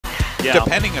Yeah.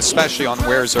 Depending especially on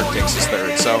where Zerk takes his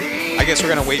third. So I guess we're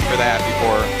going to wait for that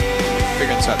before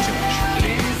figuring this out too much.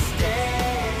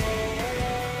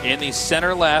 In the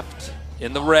center left,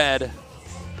 in the red,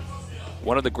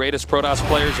 one of the greatest Protoss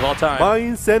players of all time. My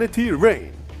Insanity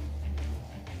Reign.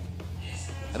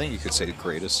 I think you could say the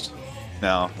greatest.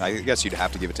 No, I guess you'd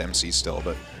have to give it to MC still,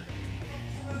 but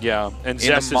yeah, and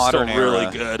Zest is still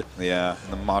really good. Yeah,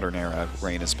 in the modern era,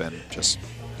 Reign has been just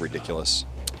ridiculous.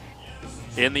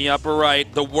 In the upper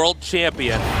right, the world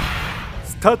champion.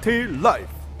 Starty Life.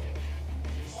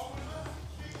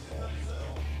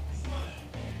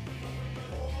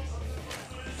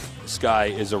 This guy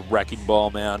is a wrecking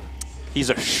ball, man. He's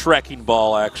a shrekking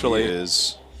ball, actually. He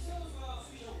is.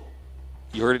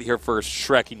 You heard it here first,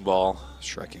 shrekking ball.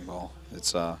 Shrekking ball.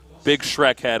 It's big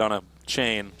Shrek head on a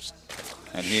chain.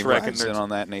 And he rides in on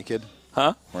that naked.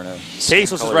 Huh?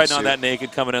 Tasteless is riding on that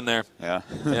naked, coming in there. Yeah.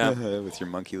 Yeah. With your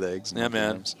monkey legs. And yeah,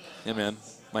 man. Arms. Yeah, man.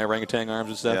 My orangutan arms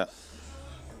and stuff.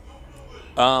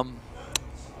 Yeah.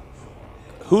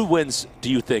 Who wins,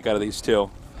 do you think, out of these two?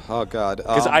 Oh, God.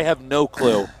 Because I have no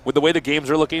clue. With the way the games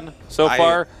are looking so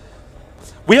far,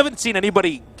 we haven't seen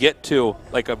anybody get to,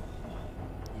 like, a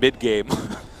mid-game.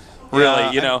 Really,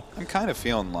 yeah, you know. I'm kind of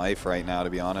feeling life right now, to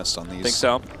be honest, on these. Think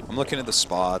so? I'm looking at the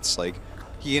spots. Like,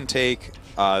 he can take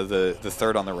the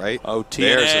third on the right. Oh, TNA.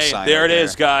 There's a sign there right it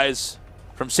is, guys.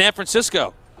 From San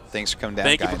Francisco. Thanks for coming down.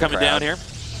 Thank you for coming down here.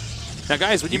 Now,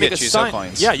 guys, when you make a GSL sign,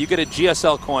 coins. yeah, you get a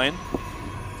GSL coin.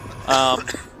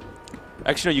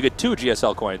 Actually, no, you get 2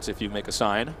 GSL coins if you make a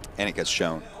sign. And it gets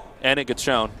shown. And it gets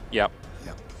shown, yep.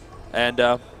 Yep.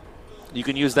 And you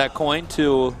can use that coin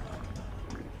to,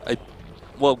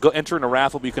 go enter in a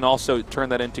raffle, but you can also turn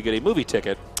that in to get a movie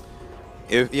ticket.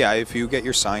 If you get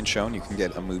your sign shown, you can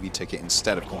get a movie ticket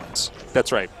instead of coins.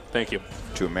 That's right. Thank you.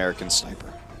 To American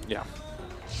Sniper. Yeah.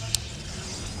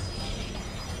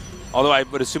 Although I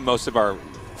would assume most of our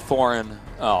foreign,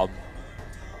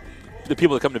 the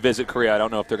people that come to visit Korea, I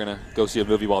don't know if they're going to go see a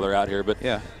movie while they're out here, but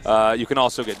yeah. You can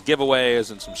also get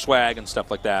giveaways and some swag and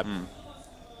stuff like that.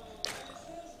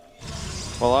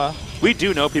 Well, we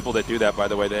do know people that do that, by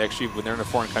the way. They actually, when they're in a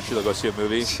foreign country, they'll go see a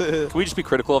movie. Can we just be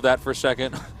critical of that for a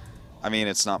second? I mean,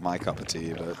 it's not my cup of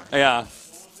tea, but yeah.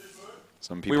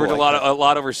 Some people we were like a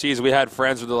lot overseas. We had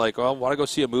friends who were like, "Oh, want to go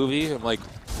see a movie?" I'm like,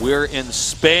 "We're in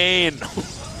Spain.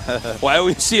 Why would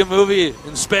we see a movie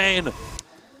in Spain?"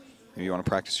 Maybe you want to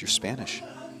practice your Spanish.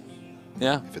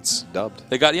 Yeah. If it's dubbed.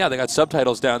 They got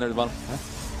subtitles down there at the bottom.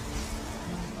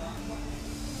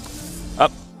 Huh?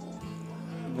 Up.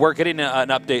 We're getting an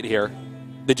update here.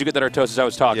 Did you get that Artosis? I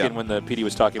was talking when the PD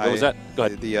was talking. What was that? Go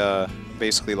ahead.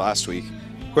 Basically last week,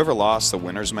 whoever lost the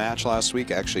winners match last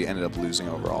week actually ended up losing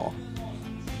overall.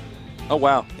 Oh,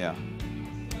 wow. Yeah.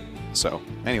 So,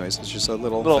 anyways, it's just a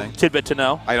little thing. Tidbit to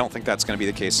know. I don't think that's going to be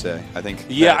the case today. I think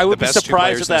I would be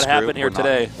surprised if that happened here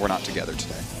today. We're not together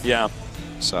today. Yeah.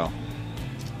 So,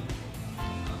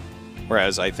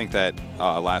 whereas I think that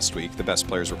last week the best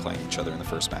players were playing each other in the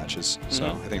first matches. So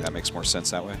I think that makes more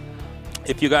sense that way.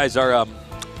 If you guys are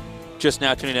just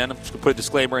now tuning in, I'm just going to put a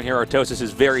disclaimer in here. Artosis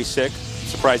is very sick.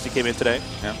 Surprised he came in today.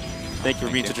 Yeah. Thank you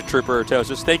for being such a trooper,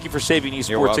 Artosis. Thank you for saving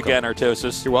esports again,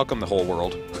 Artosis. You're welcome, the whole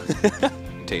world.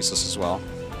 Tasteless as well,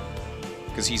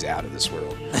 because he's out of this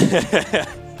world.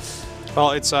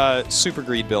 Well, it's super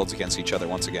greed builds against each other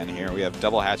once again here. We have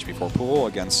double hatch before pool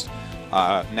against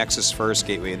Nexus first,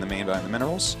 Gateway in the main behind the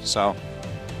minerals. So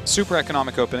super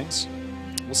economic openings.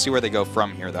 We'll see where they go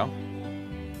from here, though.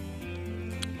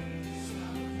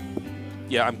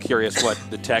 Yeah, I'm curious what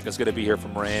the tech is going to be here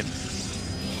from Reign.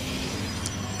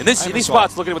 In these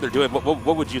spots, looking at what they're doing,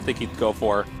 what would you think he'd go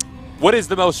for? What is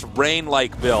the most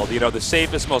Reign-like build? You know, the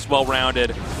safest, most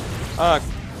well-rounded?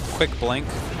 Quick blink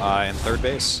in third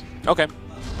base. Okay.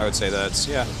 I would say that's,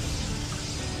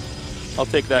 I'll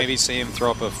take that. Maybe see him throw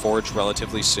up a forge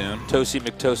relatively soon. Toasty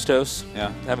McToastos. Yeah.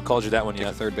 I haven't called you that one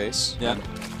yet. Third base. Yeah.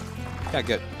 Yeah,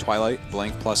 get Twilight,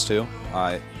 blink +2.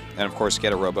 And, of course,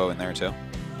 get a Robo in there, too.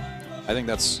 I think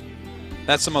that's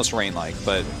the most Reign-like,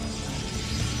 but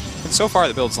so far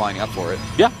the build's lining up for it.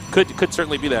 Yeah, could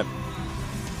certainly be that.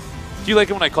 Do you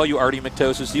like it when I call you Artie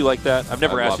McTosis? Do you like that? I've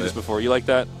never asked you this before. You like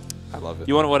that? I love it.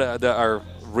 You want our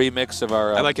remix of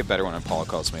our... I like it better when Apollo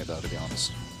calls me, though, to be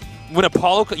honest. When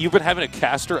Apollo... You've been having a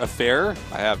caster affair?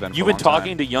 I have been. You've been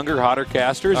talking to younger, hotter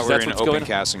casters? We're in an open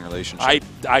casting relationship.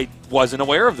 I wasn't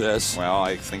aware of this. Well,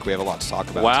 I think we have a lot to talk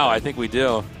about. Wow, today. I think we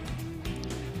do.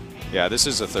 Yeah, this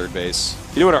is a third base.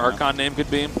 You know what our Archon name could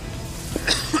be?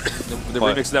 the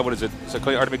remix of that, what is it? So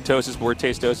call you Artie McTosis, but we're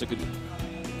Tasteos. It could be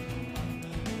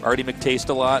Artie McTaste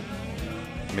a lot.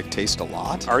 McTaste a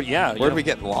lot? Yeah. Where do we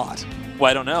get a lot? Well,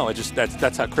 I don't know.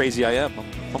 That's how crazy I am.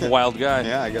 I'm a wild guy.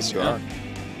 Yeah, I guess you are.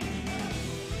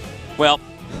 Well,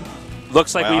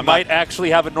 looks like Well, we might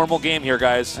actually have a normal game here,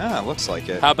 guys. Yeah, looks like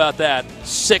it. How about that?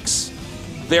 6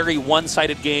 very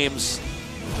one-sided games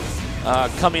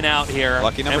coming out here.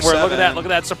 Lucky number and we're 7. Look at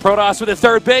that. So Protoss with a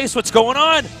third base. What's going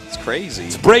on? It's crazy.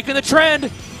 It's breaking the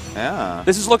trend. Yeah.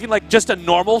 This is looking like just a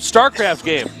normal StarCraft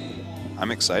game.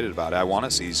 I'm excited about it. I want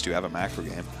to see these two have a macro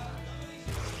game.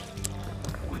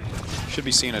 Should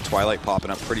be seeing a Twilight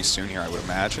popping up pretty soon here, I would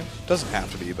imagine. Doesn't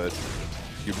have to be, but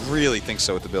you'd really think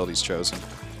so with the build he's chosen.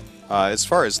 As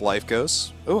far as life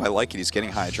goes, oh, I like it. He's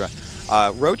getting Hydra.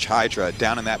 Roach Hydra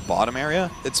down in that bottom area,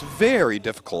 it's very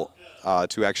difficult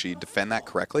to actually defend that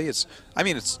correctly. I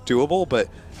mean, it's doable, but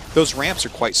those ramps are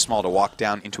quite small to walk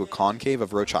down into a concave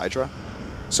of Roach Hydra.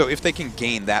 So if they can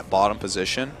gain that bottom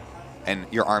position and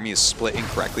your army is split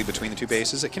incorrectly between the two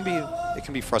bases, it can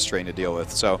be frustrating to deal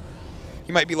with. So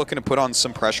you might be looking to put on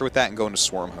some pressure with that and go into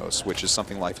Swarm Host, which is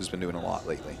something Life has been doing a lot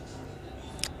lately.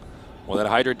 Well, that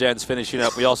Hydra Den's finishing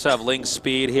up. We also have Ling's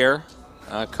Speed here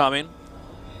coming,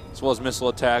 as well as missile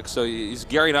attack. So he's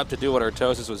gearing up to do what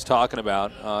Artosis was talking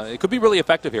about. It could be really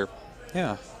effective here.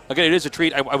 Yeah. Again, it is a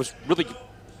treat. I was really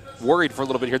worried for a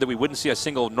little bit here that we wouldn't see a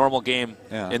single normal game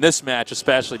in this match,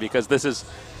 especially because this is,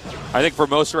 I think for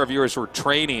most of our viewers who are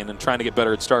training and trying to get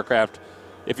better at StarCraft,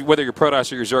 whether you're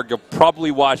Protoss or you're Zerg, you'll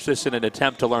probably watch this in an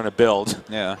attempt to learn a build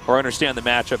or understand the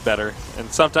matchup better.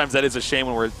 And sometimes that is a shame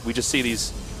when we just see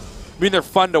these. I mean, they're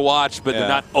fun to watch, but they're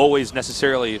not always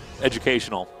necessarily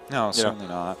educational. No, certainly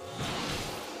not.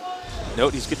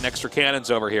 Note he's getting extra cannons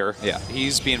over here. Yeah,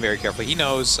 he's being very careful. He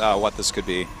knows what this could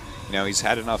be. You know, he's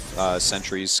had enough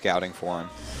sentries scouting for him.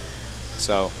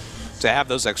 So to have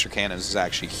those extra cannons is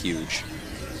actually huge.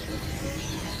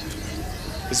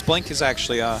 His blink is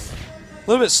actually a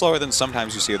little bit slower than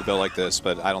sometimes you see with a build like this,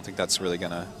 but I don't think that's really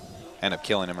going to end up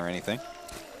killing him or anything.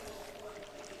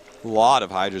 A lot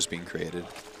of Hydras being created.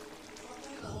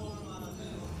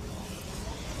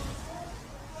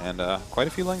 And quite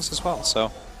a few Lings as well,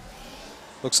 so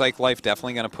looks like Life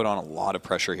definitely going to put on a lot of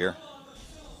pressure here.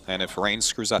 And if Rain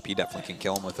screws up, he definitely can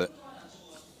kill him with it.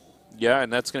 Yeah,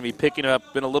 and that's going to be picking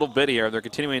up in a little bit here. They're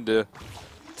continuing to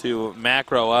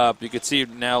macro up. You can see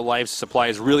now Life's supply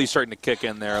is really starting to kick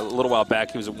in there. A little while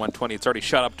back he was at 120. It's already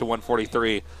shot up to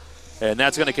 143. And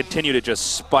that's going to continue to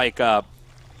just spike up.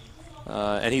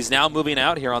 And he's now moving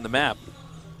out here on the map.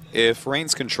 If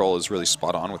Rain's control is really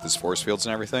spot on with his force fields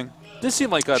and everything, this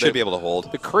seemed like should be able to hold.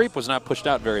 The creep was not pushed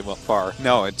out very far.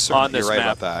 No, it's certainly, you're right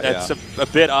about that. That's a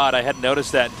bit odd. I hadn't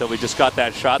noticed that until we just got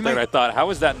that shot there, and I thought, how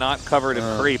is that not covered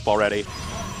in creep already?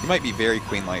 He might be very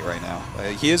Queen Light right now.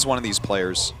 He is one of these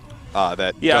players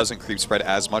that doesn't creep spread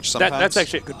as much sometimes. That's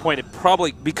actually a good point. It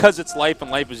probably, because it's Life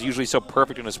and Life is usually so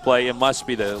perfect in his play, it must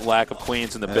be the lack of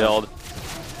queens in the build.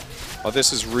 Oh,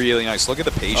 this is really nice. Look at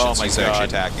the patience he's actually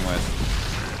attacking with.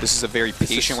 This is a very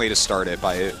patient way to start it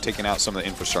by taking out some of the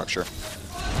infrastructure.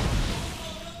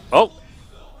 Oh,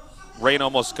 Rain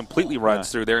almost completely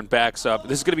runs through there and backs up.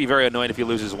 This is going to be very annoying if he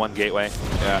loses one gateway.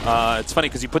 Yeah. It's funny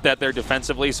because you put that there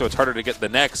defensively, so it's harder to get the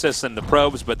Nexus and the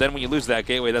probes, but then when you lose that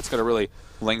gateway, that's going to really...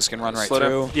 Lings can run right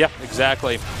through. Yeah,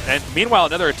 exactly. And meanwhile,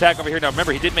 another attack over here. Now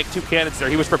remember, he did make 2 cannons there.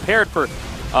 He was prepared for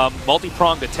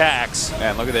multi-pronged attacks.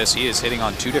 And look at this. He is hitting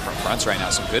on 2 different fronts right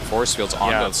now. Some good force fields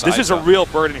on both sides. This is a real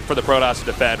burden for the Protoss to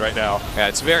defend right now. Yeah,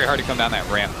 it's very hard to come down that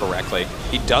ramp correctly.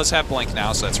 He does have blink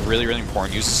now, so that's really, really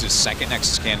important. Uses his second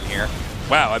Nexus cannon here.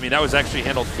 Wow, I mean, that was actually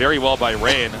handled very well by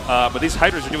Rain. But these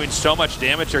Hydras are doing so much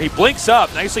damage here. He blinks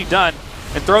up, nicely done,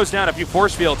 and throws down a few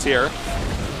force fields here.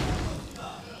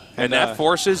 And that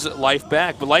forces Life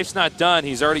back. But Life's not done.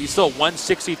 He's still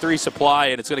 163 supply,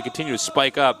 and it's going to continue to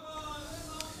spike up.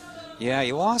 Yeah,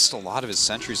 he lost a lot of his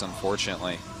sentries,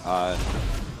 unfortunately. You know,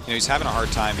 he's having a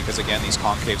hard time because, again, these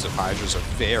concaves of Hydras are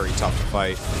very tough to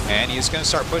fight. And he's going to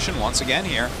start pushing once again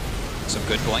here. Some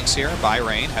good blinks here by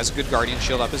Rain. Has a good Guardian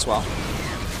shield up as well.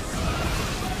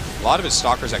 A lot of his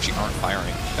Stalkers actually aren't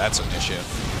firing. That's an issue.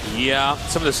 Yeah,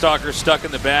 some of the Stalkers stuck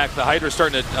in the back. The Hydra's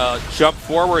starting to jump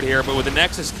forward here, but with the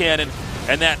Nexus Cannon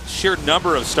and that sheer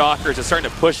number of Stalkers, it's starting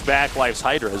to push back Life's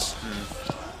Hydras.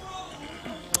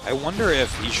 I wonder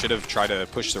if he should have tried to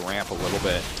push the ramp a little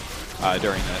bit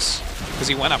during this, because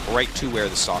he went up right to where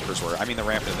the Stalkers were. I mean, the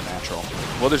ramp into the natural.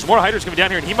 Well, there's more Hydras coming down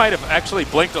here, and he might have actually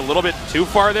blinked a little bit too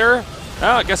far there. Oh,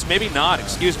 I guess maybe not.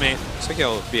 Excuse me. Looks like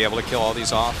he'll be able to kill all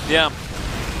these off. Yeah.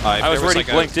 I was worried he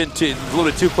blinked into a little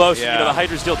bit too close. Yeah. You know, the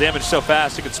Hydras deal damage so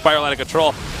fast it could spiral out of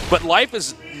control. But Life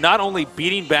is not only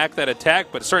beating back that attack,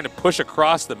 but starting to push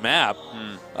across the map.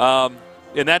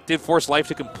 And that did force Life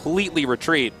to completely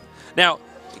retreat. Now,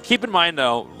 keep in mind,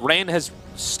 though, Rain has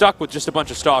stuck with just a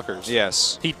bunch of stalkers.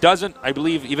 Yes. He doesn't, I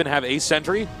believe, even have a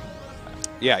sentry.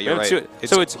 Yeah, you're right.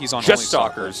 He's on just only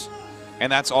stalkers.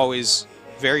 And that's always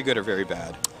very good or very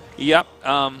bad. Yep.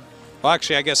 Well,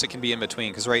 actually, I guess it can be in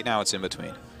between, because right now it's in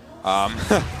between.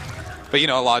 But, you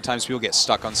know, a lot of times people get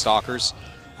stuck on stalkers.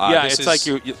 Yeah, it's like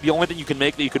the only thing you can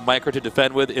make that you can micro to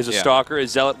defend with is a stalker. A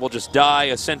zealot will just die.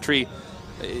 A sentry,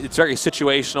 it's very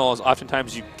situational.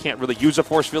 Oftentimes you can't really use a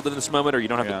force field in this moment, or you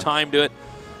don't have the time to it.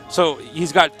 So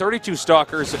he's got 32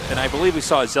 stalkers, and I believe we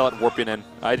saw a zealot warping in.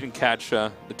 I didn't catch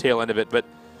the tail end of it, but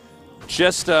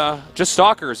just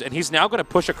stalkers, and he's now going to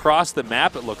push across the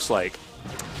map, it looks like.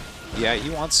 Yeah, he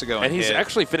wants to go and he's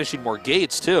actually finishing more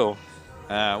gates, too.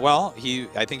 Well,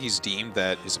 I think he's deemed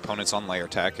that his opponent's on layer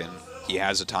tech, and he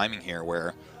has a timing here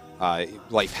where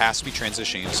life has to be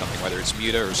transitioning to something, whether it's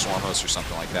Muta or Stormos or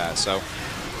something like that. So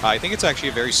I think it's actually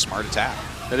a very smart attack.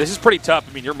 Now, this is pretty tough.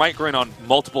 I mean, you're microing on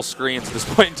multiple screens at this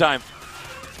point in time.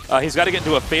 He's got to get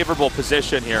into a favorable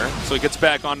position here. So he gets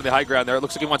back onto the high ground there. It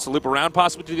looks like he wants to loop around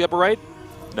possibly to the upper right.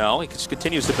 No, he just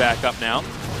continues to back up now.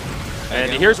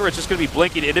 And here's where it's just going to be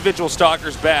blinking individual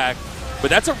stalkers back. But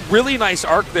that's a really nice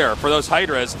arc there for those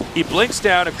Hydras. He blinks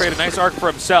down to create a nice arc for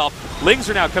himself. Lings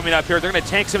are now coming up here. They're going to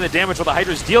tank some of the damage while the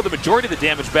Hydras deal the majority of the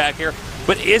damage back here.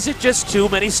 But is it just too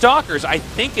many stalkers? I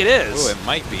think it is. Oh, it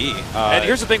might be. And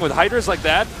here's the thing with Hydras like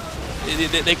that,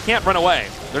 they can't run away.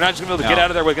 They're not just going to be able to get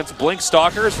out of there against blink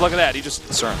stalkers. Look at that.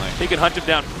 He can hunt him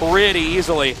down pretty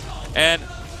easily. And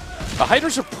the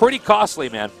Hydras are pretty costly,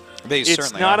 man.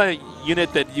 It's not a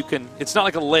unit that you can, it's not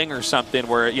like a Ling or something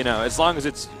where, you know, as long as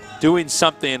it's doing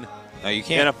something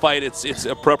in a fight, it's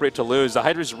appropriate to lose. The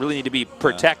Hydras really need to be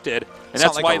protected, and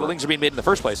that's why the Lings are being made in the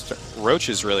first place.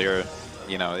 Roaches really are,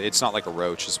 you know, it's not like a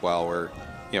Roach as well where,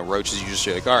 you know, Roaches, you just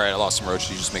like, all right, I lost some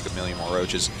Roaches, you just make a million more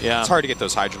Roaches. Yeah. It's hard to get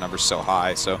those Hydra numbers so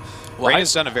high. So Rain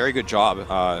has done a very good job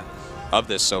of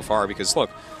this so far because, look,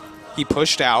 he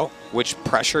pushed out, which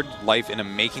pressured Life into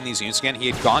making these units again. He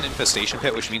had gone Infestation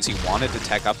Pit, which means he wanted to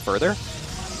tech up further,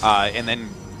 and then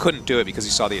couldn't do it because he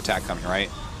saw the attack coming, right?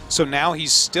 So now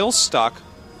he's still stuck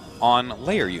on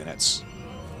layer units.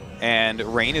 And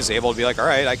Rain is able to be like, all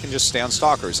right, I can just stay on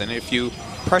Stalkers. And if you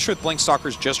pressure with Blink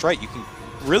Stalkers just right, you can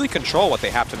really control what they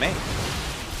have to make.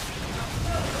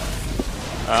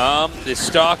 The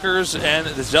Stalkers and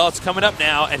the Zealots coming up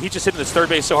now, and he's just hitting this third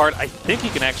base so hard, I think he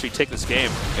can actually take this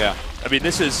game. Yeah. I mean,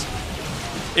 it's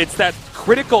that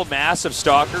critical mass of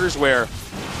Stalkers where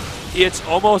it's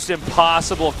almost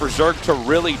impossible for Zerg to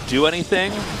really do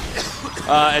anything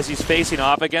as he's facing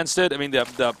off against it. I mean,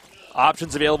 the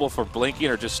options available for blinking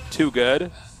are just too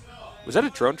good. Was that a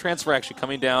drone transfer actually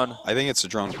coming down? I think it's a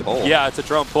drone pull. Yeah, it's a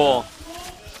drone pull.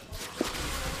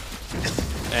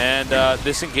 And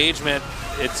this engagement,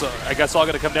 it's, I guess, all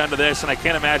going to come down to this, and I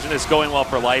can't imagine this going well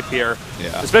for Life here.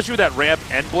 Yeah. Especially with that ramp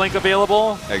and blink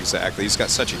available. Exactly. He's got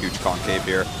such a huge concave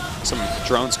here. Some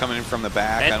drones coming in from the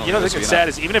back. And you know, the thing that's sad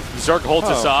is even if Zerg holds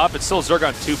this off, it's still Zerg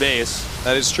on 2 base.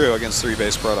 That is true against 3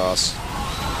 base Protoss.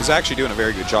 He's actually doing a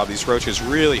very good job. These Roaches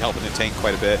really helping to tank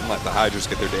quite a bit and let the Hydras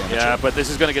get their damage. Yeah, but this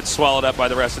is going to get swallowed up by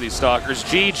the rest of these Stalkers.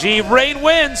 GG, Rain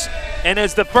wins and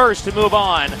is the first to move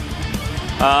on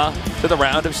to the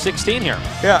round of 16 here.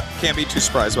 Yeah, can't be too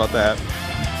surprised about that.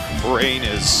 Rain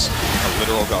is a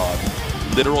literal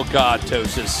god. Literal god,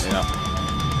 Tosis. Yeah.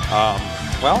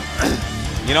 Well,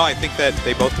 you know, I think that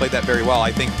they both played that very well.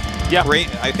 I think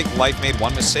I think Life made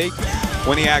one mistake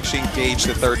when he actually engaged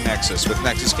the third Nexus with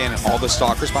Nexus Cannon and all the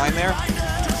Stalkers behind there.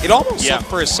 It almost looked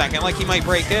for a second like he might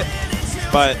break it,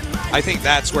 but I think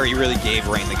that's where he really gave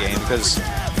Rain the game because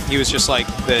he was just like,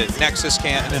 the Nexus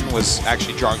Cannon was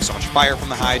actually drawing so much fire from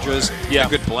the Hydras. Yeah. A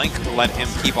good blink let him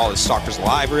keep all his Stalkers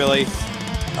alive, really.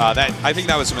 I think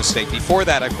that was a mistake. Before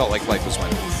that, I felt like Life was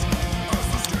winning.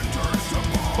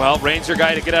 Well, Rain's your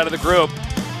guy to get out of the group.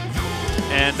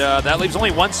 And that leaves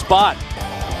only one spot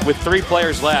with 3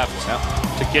 players left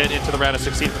to get into the round of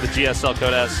 16 for the GSL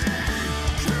Code S.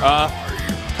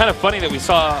 Kind of funny that we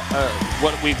saw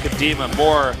what we could deem a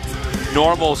more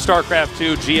normal StarCraft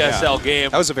II GSL game.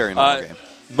 That was a very normal game.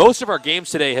 Most of our games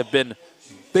today have been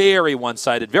very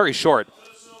one-sided, very short.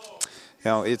 You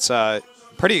know, it's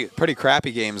pretty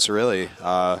crappy games, really.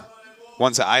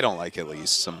 Ones that I don't like, at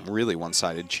least. Some really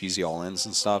one-sided, cheesy all-ins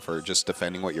and stuff, or just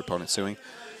defending what your opponent's doing.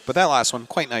 But that last one,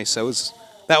 quite nice. That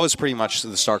was pretty much the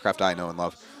StarCraft I know and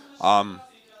love.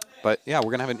 But yeah,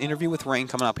 we're gonna have an interview with Rain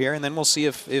coming up here, and then we'll see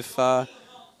if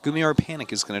Gumi or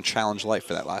Panic is gonna challenge Life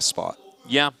for that last spot.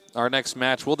 Yeah, our next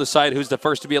match, we'll decide who's the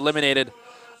first to be eliminated.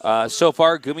 So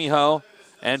far, Gumiho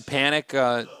and Panic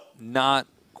not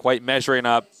quite measuring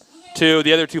up to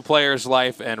the other 2 players,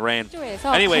 Life and Rain.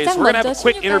 Anyways, we're going to have a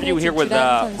quick interview here with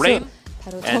Rain.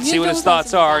 and see what his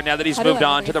thoughts are now that he's moved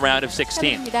on to the round of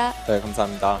 16. 네,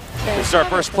 감사합니다. This is our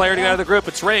first player to get out of the group.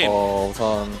 It's Rain.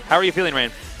 우선 How are you feeling,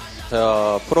 Rain?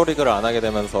 제가 프로리그를 안 하게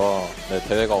되면서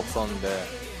대회가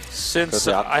없었는데 Since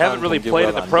I haven't really played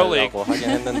in the Pro League,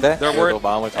 there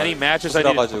weren't any matches I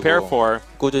needed to prepare for.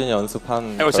 꾸준히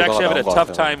연습한 I was actually having a 결과가 나온 것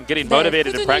tough 같아요. time getting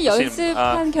motivated and practicing.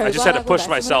 I just had to push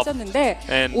myself and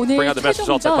bring out the best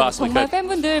results I possibly 정말 could.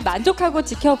 팬분들 만족하고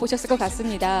지켜보셨을 것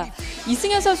같습니다.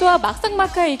 이승현 선수와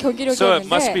막상막하의 경기력이었는데 So it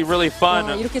must be really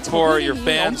fun 이렇게 for your 저글링이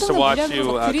fans to 엄청난 watch you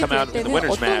물량으로 come out in the 들이댈 때는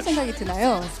winners 어떤 match. 생각이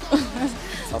드나요?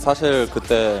 사실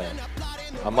그때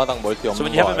앞마당 멀티 So when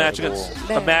없는 you have 거 a match 알고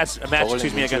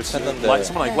against against 했는데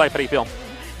someone like Life, how do you feel?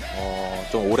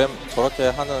 좀 오래 저렇게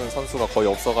하는 선수가 거의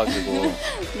없어가지고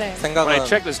네. 생각은 When I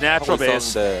checked his natural 하고 base,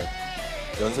 있었는데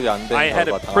연습이 안 되는 I had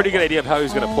a 결과 pretty 당한 good idea of how he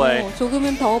was going to play.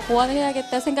 조금은 더 보완을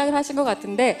해야겠다 생각을 하신 것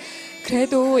같은데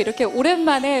그래도 이렇게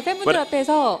오랜만에 팬분들 But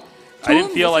앞에서 I 좋은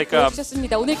didn't feel 모습 like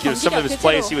보여주셨습니다. 오늘 경기 some of his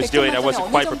plays he was doing I wasn't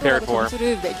quite prepared for.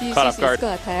 점수를 매길 Caught off 수 있을 guard. 것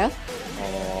같아요.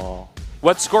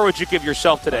 What score would you give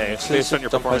yourself today based on your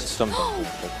 70점, performance? 80점 정도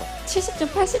될 것 같아요. 70점,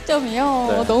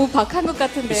 80점이요. 네. 너무 박한 것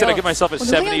같은데요. He said I give myself a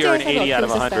 70 or an 80 out of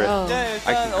 100. 네,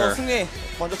 I 일단 concur. 승리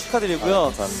먼저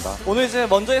축하드리고요. 감사합니다. 오늘 이제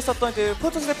먼저 했었던 그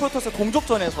프로토스 대 프로토스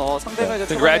동족전에서 상대가 이제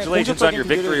Congratulations on your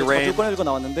victory, Rain. 꺼내들고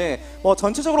나왔는데 뭐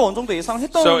전체적으로 어느 정도 예상을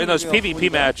했던. So in those 경기가 PvP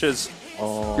보입니다. matches,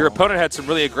 your opponent had some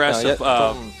really aggressive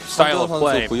style of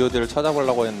play. 선수 VOD를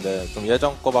찾아보려고 했는데 좀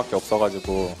예전 거밖에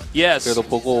없어가지고 Yes, 그래도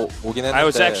보고 오긴 했는데 I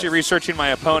was actually researching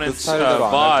my opponent's 스타일대로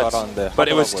안할 줄 VODs, 알았는데 but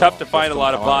it was 하더라고요. tough to find a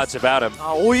lot of VODs about him.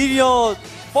 아, 오히려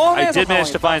I 뻔해서 did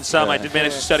manage to find some. I 네. did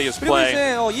manage to study his 그리고 play.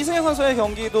 이제 이승현 선수의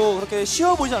경기도 그렇게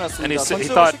쉬워 보이지 않았습니다. And he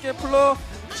전체적으로 thought- 쉽게 풀러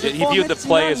he viewed the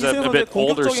play as a bit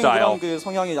older style. 그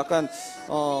성향이 약간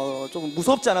좀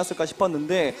무섭지 않았을까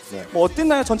싶었는데 네. 뭐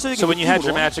어땠나요? 전체적인 So when you had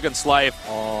your 느낌으로? match against Life,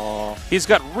 he's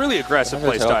got really aggressive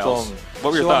play 사실 제가 styles. 좀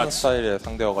What were your 시원한 thoughts? 스타일의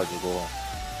상대여가지고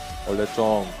원래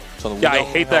좀 저는 Yeah, I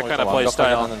hate that kind of play 완벽하게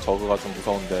style. 하는 저그가 좀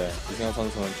무서운데 이승현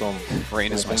선수는 좀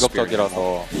Rain is my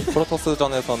공격적이라서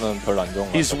프로토스전에서는 별로 안 좋은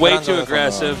것 같아요. He's way too 테란전에서는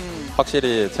aggressive.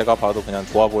 확실히 제가 봐도 그냥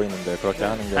좋아 보이는데 그렇게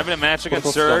하는 게 Having a match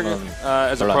against Zerg as a 별로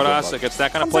안 좋은 것 Protoss 같아요. against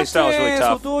that kind of play style is really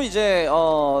tough. 에서도 이제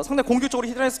상대 공격적으로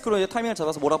히드라이스크로 이제 타이밍을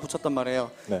잡아서 몰아붙였단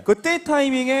말이에요. 네. 그때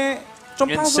타이밍에 좀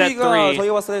In set 파수기가 three,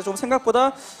 저희가 봤을 때 좀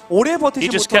생각보다 오래 버티지 he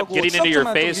just kept 못하고 getting into your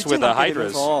추적자만 좀 face 일찍 with the 남게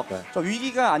hydras. 되면서 네. 좀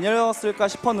위기가 아니었을까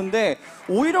싶었는데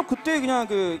오히려 그때 그냥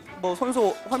그 뭐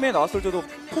선수 화면에 나왔을 때도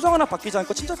표정 하나 바뀌지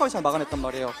않고 침착하게 잘 막아냈단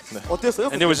말이에요. 네. 어땠어요?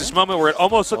 And there was this moment where it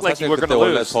almost looked like you were going to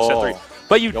원래 lose in set 3.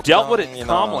 But you dealt with it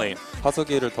calmly.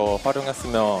 파수기를 더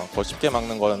활용했으면 더 쉽게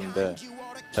막는 거였는데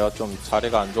제가 좀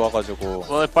자리가 안 좋아가지고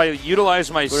Well, if I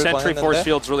utilize my sentry force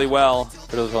fields really well,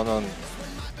 그래서 저는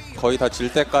거의 다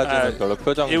질 때까지는 별로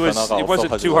표정 it 변화가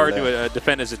wasn't too hard to 없어가지고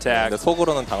defend his attack. 근데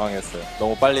속으로는 당황했어요.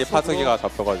 너무 빨리 파수기가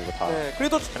잡혀가지고 다. 네,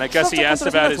 그래도 And I guess he asked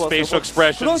about his facial 그런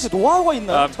expressions. 노하우가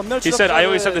있나요? 전멸 He said, I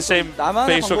always have the 추적자를 same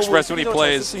나만의 facial 방법으로 expression when he 쓸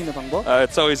plays. 수 있는 방법?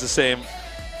 It's always the same.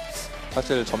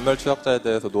 사실 전멸 추적자에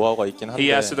대해서 노하우가 있긴 한데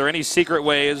He asked, are there any secret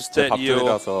ways 제 that you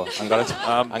밥줄이라서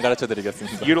안 가르쳐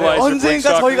드리겠습니다. utilize your blink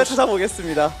언젠가 저희가 stalkers?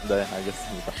 찾아보겠습니다. 네,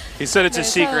 알겠습니다. He said it's a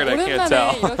secret, I can't 오랜만에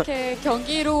tell. 이렇게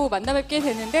경기로 만나뵙게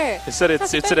되는데 He said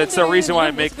it's the reason why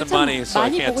I make the money, so I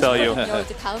can't tell you.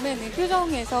 이제 다음에는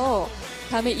표정에서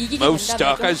다음에 이기게 Most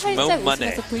된다면 좀 stalkers, no 살짝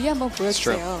money. 웃으면서 V 한번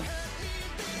보여주세요.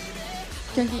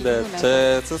 경기 네, 이기고 나서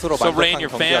제 스스로 So Rain, 만족한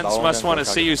your 경기가 fans 나오면 must want to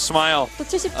see you smile. 또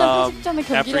 70점, 80점의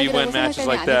after you win 경기력이라고 matches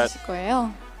생각하면 like 안 that. 해주실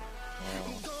거예요.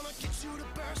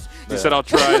 He said, I'll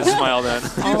try to smile then.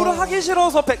 일부러 하기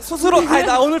싫어서 스스로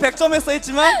나 오늘 100점 했어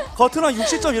했지만 겉으로 한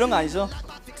 60점 이런 거 아니죠?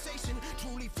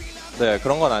 네,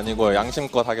 그런 건 아니고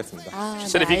양심껏 하겠습니다. He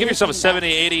said, if you give yourself a 70,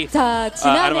 80 자,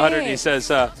 out of 100, he 지난해 says,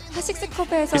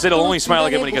 하식스컵에서 he said he'll only smile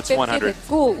again when he gets 100.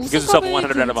 He gives himself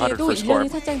 100 out of 100 for score. 1년이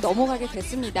살짝 넘어가게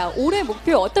됐습니다. 올해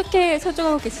목표 어떻게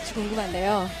설정하고 계실지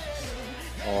궁금한데요.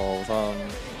 우선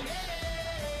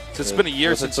So it's been a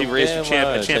year since you raised your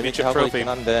게임을 재밌게 championship 하고 trophy. 있긴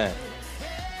한데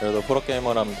그래도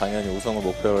프로게이머라면 당연히 우승을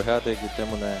목표로 해야 되기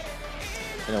때문에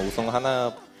그냥 우승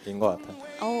하나인 것 같아요.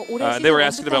 올해 They were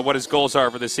asking about what his goals are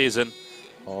for this season.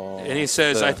 And he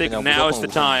says, 네, I think 그냥 now is 무조건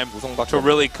the time 우승밖에 to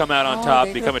really come out on top,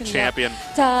 네, become a 그렇군요. champion.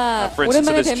 자, for instance,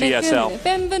 오랜만에 of this GSL. 뵙는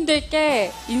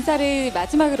팬분들께 인사를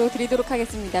마지막으로 드리도록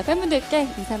하겠습니다. 팬분들께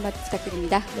인사 한마디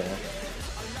부탁드립니다. 네.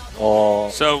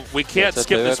 So we can't 제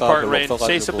skip this 대회가 part, 별로 Rain.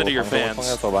 Say 없어가지고 something to your 방송을 fans.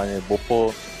 통해서 많이 못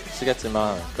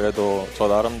보시겠지만 그래도 저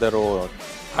나름대로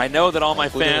I know that all my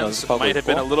꾸준히 fans 연습하고 might have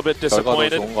been a 있고 little bit 결과도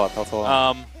disappointed. 좋은 것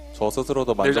같아서 저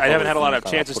스스로도 만족하고 I haven't had a lot of 있으니까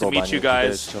chances to 앞으로 meet 많이 you 기대해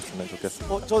guys. 주셨으면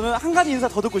좋겠습니다. 저는 한 가지 인사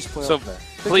더 듣고 싶어요. So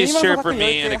please cheer for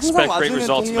me and expect great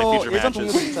results in my future 예전 matches.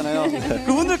 동료들 있잖아요.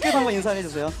 그분들께서 한번 인사해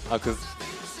주세요. 그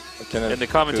And the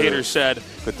commentator said,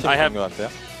 그팀 I have. 동료한테요?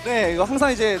 네, 이거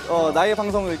항상 이제 나의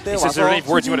방송일 때 He says, 와서 are there any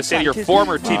words you want to say to your 신중치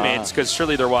former 않게 teammates? Because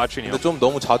surely they're watching you. 근데 좀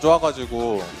너무 자주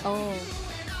와가지고 어.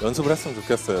 연습을 했으면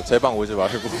좋겠어요. 제 방 오지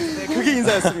말고. 네, 그게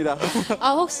인사였습니다.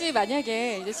 아 혹시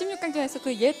만약에 이제 16강전에서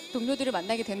그 옛 동료들을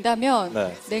만나게 된다면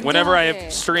네. Whenever I am 냉정하게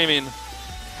streaming,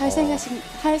 할 생각이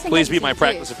please be my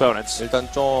practice opponents. 일단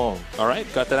좀 All right,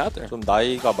 got that out there.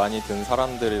 나이가 많이 든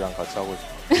사람들이랑 같이 하고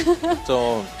싶어요.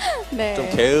 좀 네.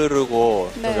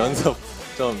 게으르고 네. 좀 연습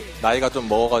좀 나이가 좀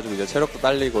먹어가지고 이제 체력도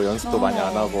딸리고 연습도 많이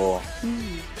안 하고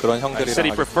그런 He said 형들이랑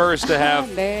he prefers to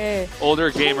have 네.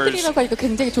 older gamers 형들이라고 하니까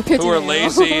굉장히 who 좁혀지네요. are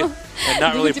lazy and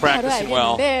not really 누군지 바로 practicing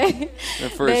well. 알겠는데.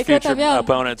 For 네, his future 그렇다면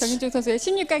opponents. 정윤종 선수의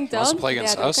 16강전 Wants to play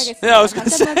against 기대하도록 us? 하겠습니다. Yeah, I was gonna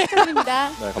다시 한번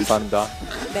축하드립니다. 네, 감사합니다.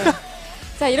 네.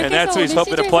 자, 이렇게 And that's 해서 who he's 오늘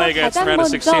hoping to play 시즌에서 against in 가장 round of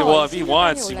 16. 먼저 Well, if he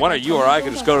wants, 16강에 one of you or I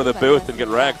could just go to the booth and get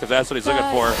wrecked if that's what he's looking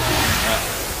for.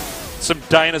 Some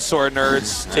dinosaur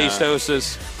nerds,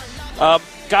 Tastoses.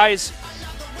 Guys,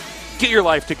 get your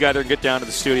life together and get down to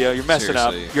the studio. You're messing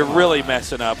Seriously, up. You're really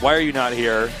messing up. Why are you not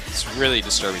here? It's really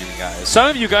disturbing to me, guys. Some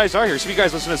of you guys are here. Some of you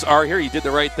guys listening to us are here. You did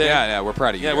the right thing. Yeah, we're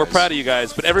proud of you. Yeah, we're proud of you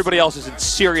guys. But everybody else is in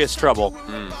serious trouble.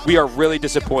 We are really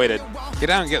disappointed. Get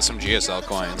down and get some GSL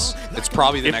coins. It's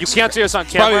probably the If you next. can't see us on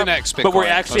probably camera, the next but we Bitcoin,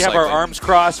 actually most have our likely. arms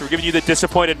crossed. We're giving you the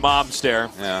disappointed mom stare.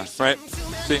 Yeah. Right?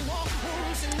 See?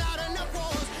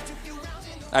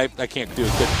 I can't do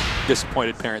the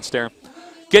disappointed parent stare.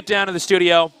 Get down to the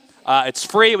studio. It's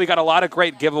free. We got a lot of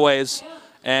great giveaways.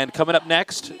 And coming up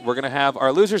next, we're going to have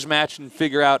our losers match and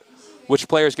figure out which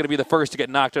player is going to be the first to get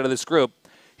knocked out of this group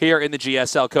here in the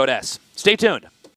GSL Code S. Stay tuned.